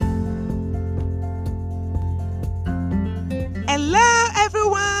Hello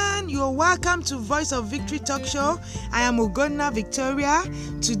everyone, you're welcome to Voice of Victory Talk Show. I am Ugonna Victoria.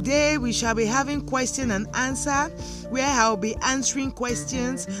 Today we shall be having question and answer where I'll be answering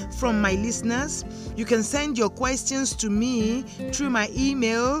questions from my listeners. You can send your questions to me through my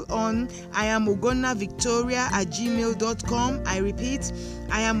email on iamugonnavictoria@gmail.com. I repeat,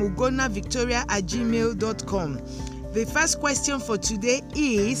 iamugonnavictoria@gmail.com. The first question for today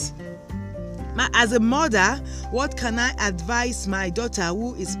is, as a mother, what can I advise my daughter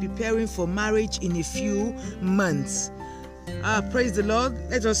who is preparing for marriage in a few months? Praise the Lord.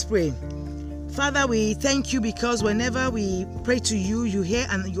 Let us pray. Father, we thank you because whenever we pray to you, you hear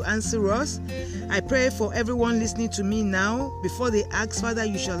and you answer us. I pray for everyone listening to me now. Before they ask, Father,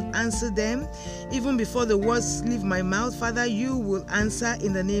 you shall answer them. Even before the words leave my mouth, Father, you will answer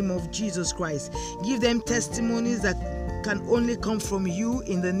in the name of Jesus Christ. Give them testimonies that can only come from you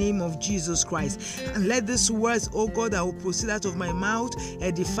in the name of Jesus Christ. And let these words, oh God, that will proceed out of my mouth,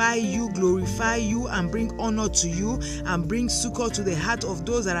 edify you, glorify you, and bring honor to you, and bring succor to the heart of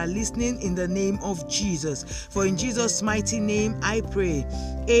those that are listening in the name of Jesus. For in Jesus' mighty name I pray.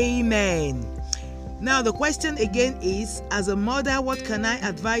 Amen. Now the question again is, as a mother, what can I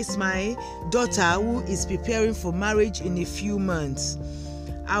advise my daughter who is preparing for marriage in a few months?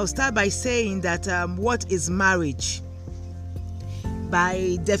 I'll start by saying that what is marriage?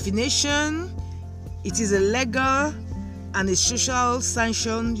 By definition, it is a legal and a social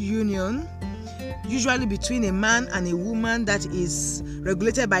sanctioned union, usually between a man and a woman, that is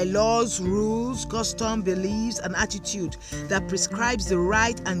regulated by laws, rules, custom, beliefs, and attitude that prescribes the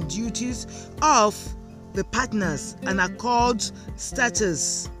rights and duties of the partners and accords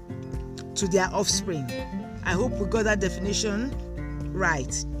status to their offspring. I hope we got that definition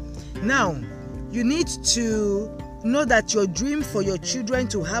right. Now, you need to know that your dream for your children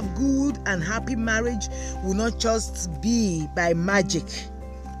to have good and happy marriage will not just be by magic.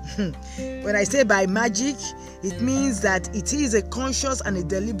 When I say by magic, it means that it is a conscious and a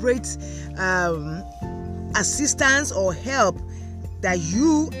deliberate assistance or help that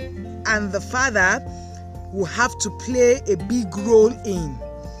you and the father will have to play a big role in.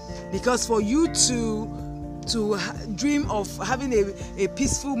 Because for you to dream of having a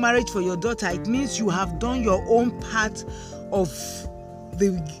peaceful marriage for your daughter, it means you have done your own part of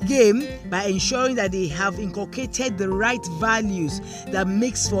the game by ensuring that they have inculcated the right values that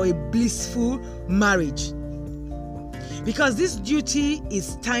makes for a blissful marriage. Because this duty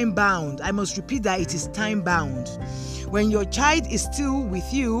is time bound. I must repeat that it is time bound. When your child is still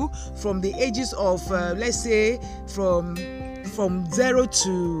with you from the ages of let's say from 0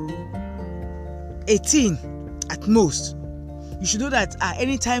 to 18 at most, you should know that at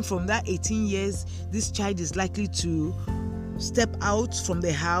any time from that 18 years, this child is likely to step out from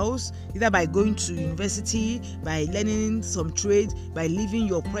the house, either by going to university, by learning some trade, by leaving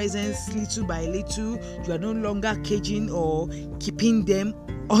your presence little by little. You are no longer caging or keeping them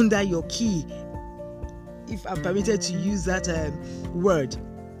under your key, if I'm permitted to use that word.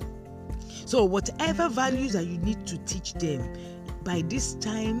 So whatever values that you need to teach them, by this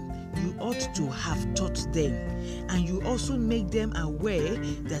time you ought to have taught them, and you also make them aware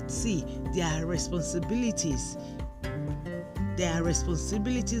that, see, there are responsibilities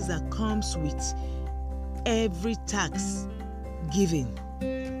that comes with every tax given.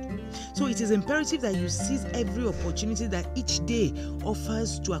 So it is imperative that you seize every opportunity that each day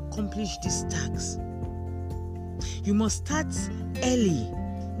offers to accomplish this task. You must start early.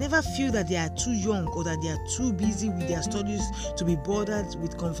 Never feel that they are too young or that they are too busy with their studies to be bothered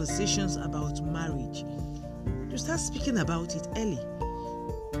with conversations about marriage. You start speaking about it early.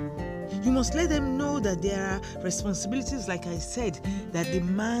 You must let them know that there are responsibilities, like I said, that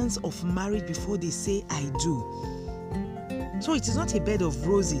demands of marriage before they say I do. So it is not a bed of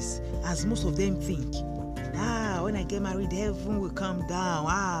roses, as most of them think. When I get married, heaven will come down.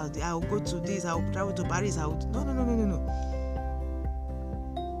 I'll go to this, I'll travel to Paris. No.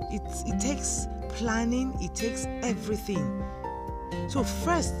 It takes planning, it takes everything. So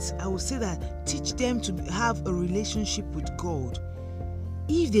first, I will say that teach them to have a relationship with God,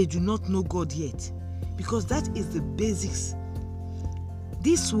 if they do not know God yet, because that is the basics.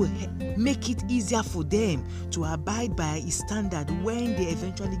 This will make it easier for them to abide by His standard when they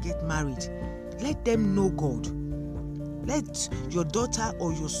eventually get married. Let them know God. Let your daughter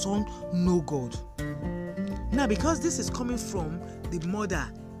or your son know God. Now, because this is coming from the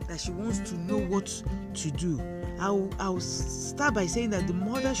mother, that she wants to know what to do, I'll start by saying that the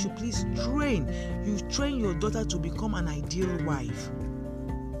mother should please train your daughter to become an ideal wife.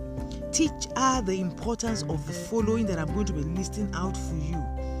 Teach her the importance of the following that I'm going to be listing out for you.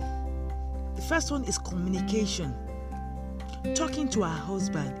 The first one is communication. talking to her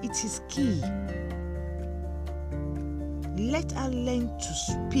husband, it is key. Let her learn to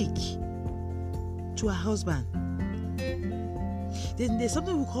speak to her husband. Then there's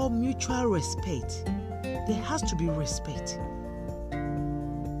something we call mutual respect. There has to be respect.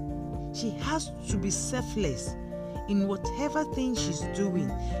 She has to be selfless in whatever thing she's doing.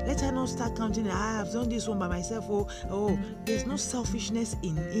 Let her not start counting, I've done this one by myself. Oh, there's no selfishness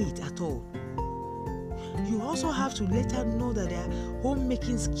in it at all. You also have to let her know that there are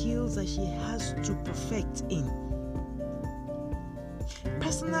homemaking skills that she has to perfect in.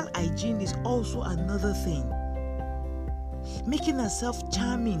 Personal hygiene is also another thing. Making herself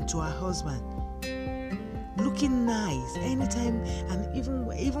charming to her husband. Looking nice anytime, and even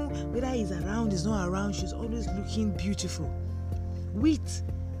whether he's around, he's not around, she's always looking beautiful. With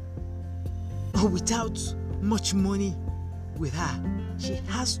or without much money with her, she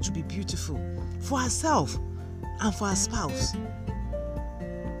has to be beautiful for herself and for her spouse.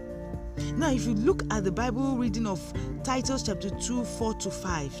 Now, if you look at the Bible reading of Titus chapter 2,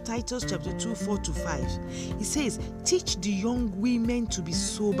 4-5, Titus chapter 2, 4-5, it says, teach the young women to be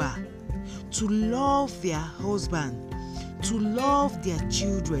sober, to love their husband, to love their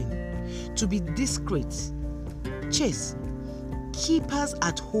children, to be discreet, chaste, keepers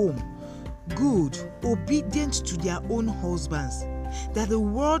at home, good, obedient to their own husbands, that the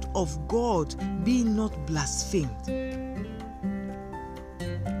word of God be not blasphemed.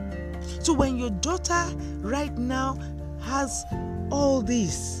 So when your daughter right now has all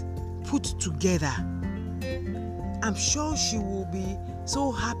this put together, I'm sure she will be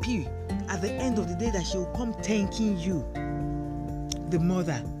so happy at the end of the day that she will come thanking you, the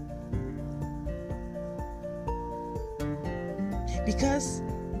mother. Because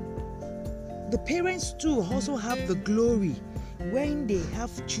the parents too also have the glory when they have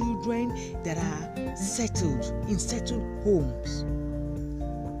children that are settled in settled homes.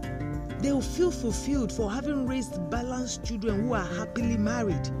 They will feel fulfilled for having raised balanced children who are happily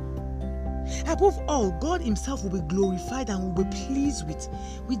married. Above all, God himself will be glorified and will be pleased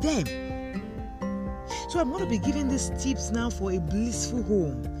with them. So I'm going to be giving these tips now for a blissful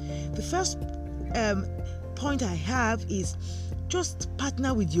home. The first point I have is just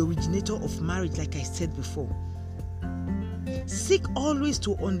partner with the originator of marriage, like I said before. Seek always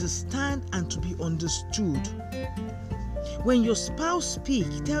to understand and to be understood. When your spouse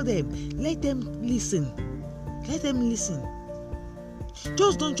speaks, tell them, let them listen. Let them listen.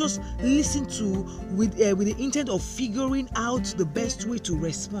 Don't just listen to with the intent of figuring out the best way to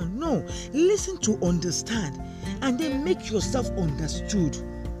respond. No, listen to understand and then make yourself understood.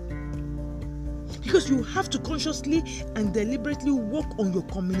 Because you have to consciously and deliberately work on your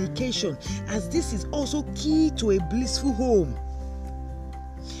communication, as this is also key to a blissful home.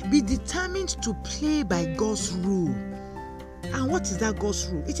 Be determined to play by God's rule. And what is that God's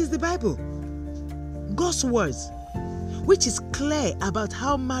rule? It is the Bible. God's words, which is clear about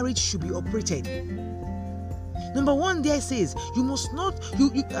how marriage should be operated. Number 1 there says, you must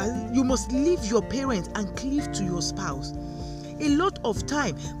leave your parents and cleave to your spouse. A lot of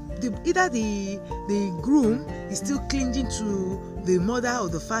time, either the groom is still clinging to the mother or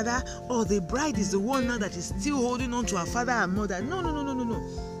the father, or the bride is the one now that is still holding on to her father and mother. No.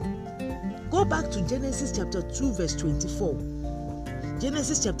 Go back to Genesis chapter 2 verse 24.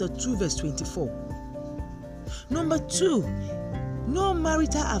 Genesis chapter 2 verse 24. Number 2, no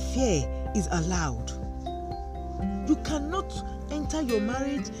marital affair is allowed. You cannot enter your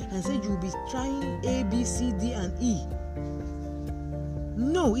marriage and say you'll be trying A, B, C, D, and E.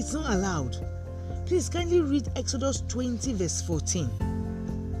 No, it's not allowed. Please kindly read Exodus 20 verse 14.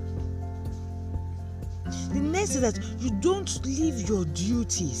 The next is that you don't leave your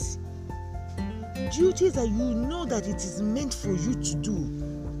duties. Duties that you know that it is meant for you to do.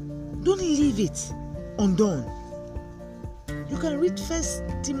 Don't leave it undone. You can read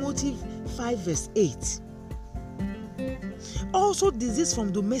 1 Timothy 5 verse 8. Also, disease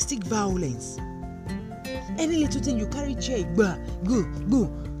from domestic violence. Any little thing you carry chair, go.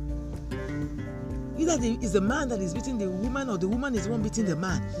 Either it's the man that is beating the woman or the woman is the one beating the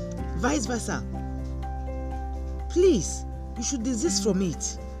man. Vice versa. Please, you should desist from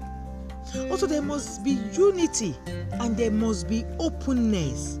it. Also, there must be unity and there must be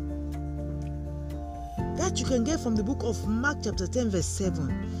openness. That you can get from the book of Mark chapter 10 verse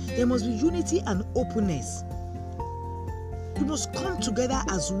 7. There must be unity and openness. You must come together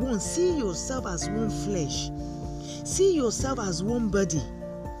as one. See yourself as one flesh. See yourself as one body.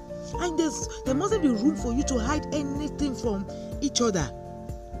 And there mustn't be room for you to hide anything from each other.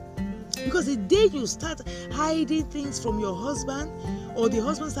 Because the day you start hiding things from your husband or the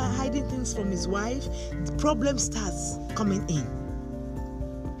husband starts hiding things from his wife, the problem starts coming in.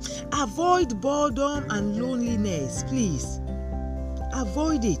 Avoid boredom and loneliness, please.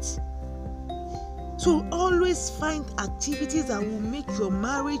 Avoid it. So always find activities that will make your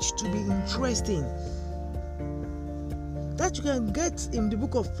marriage to be interesting. That you can get in the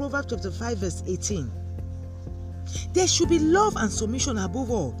book of Proverbs chapter 5 verse 18. There should be love and submission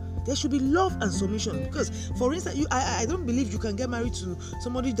above all. There should be love and submission, because, for instance, I don't believe you can get married to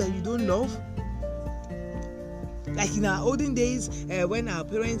somebody that you don't love. Like in our olden days, when our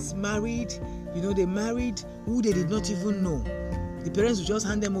parents married, they married who they did not even know. The parents would just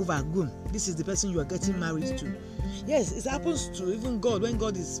hand them over a groom. This is the person you are getting married to. Yes, it happens to even God when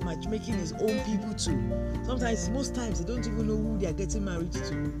God is matchmaking his own people too. Most times, they don't even know who they are getting married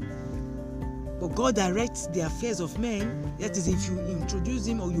to. But God directs the affairs of men. That is, if you introduce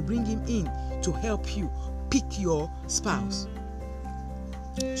him or you bring him in to help you pick your spouse.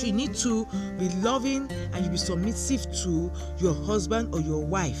 So you need to be loving and you be submissive to your husband or your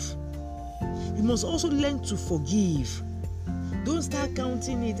wife. You must also learn to forgive. Don't start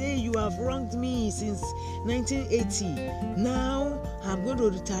counting it. Hey, you have wronged me since 1980. Now I'm going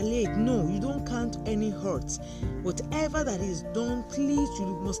to retaliate. No, you don't count any hurt. Whatever that is done, please,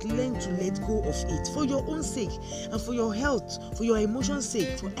 you must learn to let go of it for your own sake and for your health, for your emotions'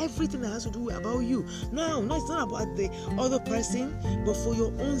 sake, for everything that has to do about you. No, it's not about the other person, but for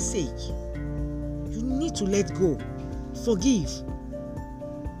your own sake. You need to let go. Forgive.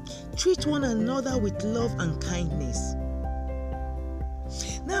 Treat one another with love and kindness.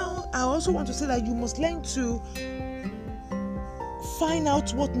 Now, I also want to say that you must learn to find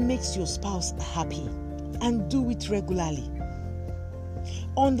out what makes your spouse happy and do it regularly.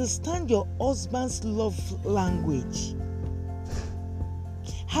 Understand your husband's love language,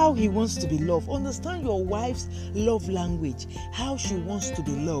 how he wants to be loved. Understand your wife's love language, how she wants to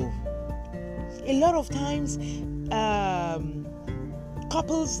be loved. A lot of times,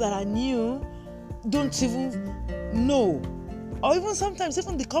 couples that are new don't even know. Or even sometimes,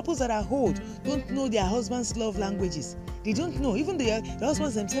 even the couples that are old don't know their husband's love languages. They don't know. Even the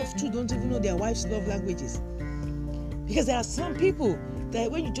husbands themselves too don't even know their wife's love languages. Because there are some people that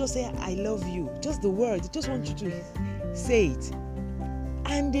when you just say, I love you, just the word, they just want you to say it.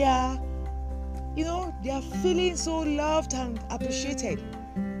 And they are feeling so loved and appreciated.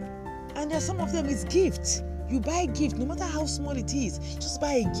 And there are some of them, it's gifts. You buy a gift, no matter how small it is, just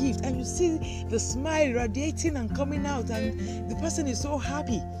buy a gift and you see the smile radiating and coming out, and the person is so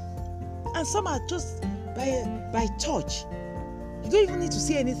happy. And some are just by touch. You don't even need to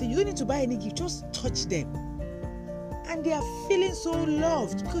say anything. You don't need to buy any gift. Just touch them. And they are feeling so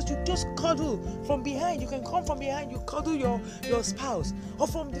loved because you just cuddle from behind. You can come from behind, you cuddle your spouse. Or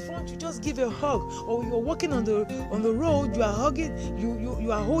from the front, you just give a hug. Or you're walking on the road, you are hugging, you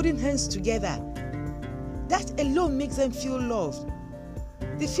are holding hands together. That alone makes them feel loved.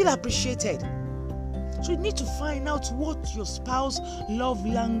 They feel appreciated. So you need to find out what your spouse's love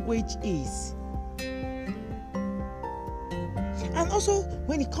language is. And also,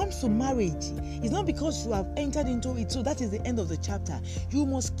 when it comes to marriage, it's not because you have entered into it, so that is the end of the chapter. You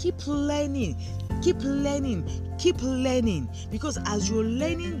must keep learning. Because as you're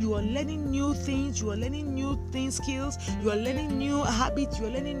learning, you are learning new things, you are learning new skills, you are learning new habits, you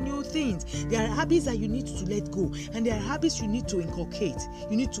are learning new things. There are habits that you need to let go, and there are habits you need to inculcate.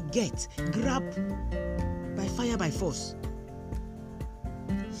 You need to grab by fire, by force.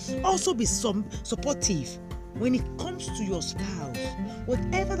 Also be supportive. When it comes to your spouse,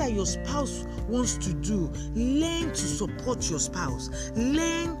 whatever that your spouse wants to do, learn to support your spouse.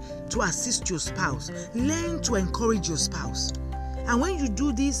 Learn to assist your spouse. Learn to encourage your spouse. And when you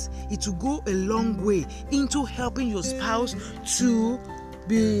do this, it will go a long way into helping your spouse to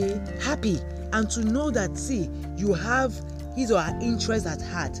be happy and to know that, you have his or her interest at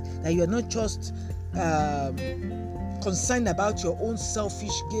heart, that you are not just concerned about your own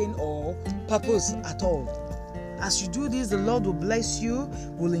selfish gain or purpose at all. As you do this, the Lord will bless you,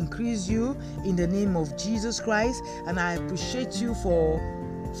 will increase you in the name of Jesus Christ. And I appreciate you for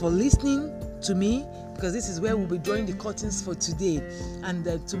listening to me, because this is where we'll be drawing the curtains for today. And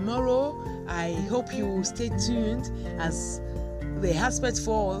tomorrow, I hope you will stay tuned, as the aspect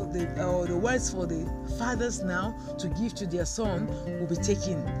for the words for the fathers now to give to their son will be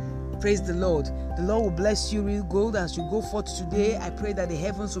taken. Praise the Lord. The Lord will bless you real good as you go forth today. I pray that the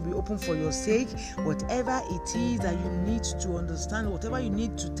heavens will be open for your sake. Whatever it is that you need to understand, whatever you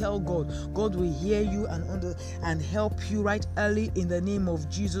need to tell God, God will hear you and help you right early in the name of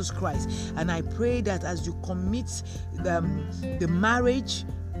Jesus Christ. And I pray that as you commit the marriage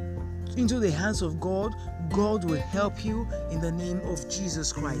into the hands of God, God will help you in the name of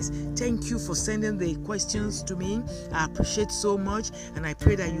Jesus Christ. Thank you for sending the questions to me. I appreciate so much, and I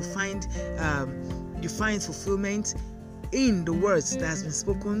pray that you find fulfillment in the words that has been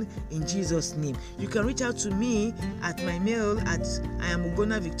spoken in Jesus' name. You can reach out to me at my mail at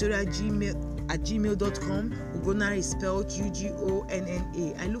iamugonnavictoria@gmail.com. Ugonna is spelled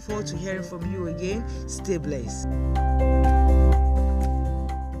Ugonna. I look forward to hearing from you again. Stay blessed.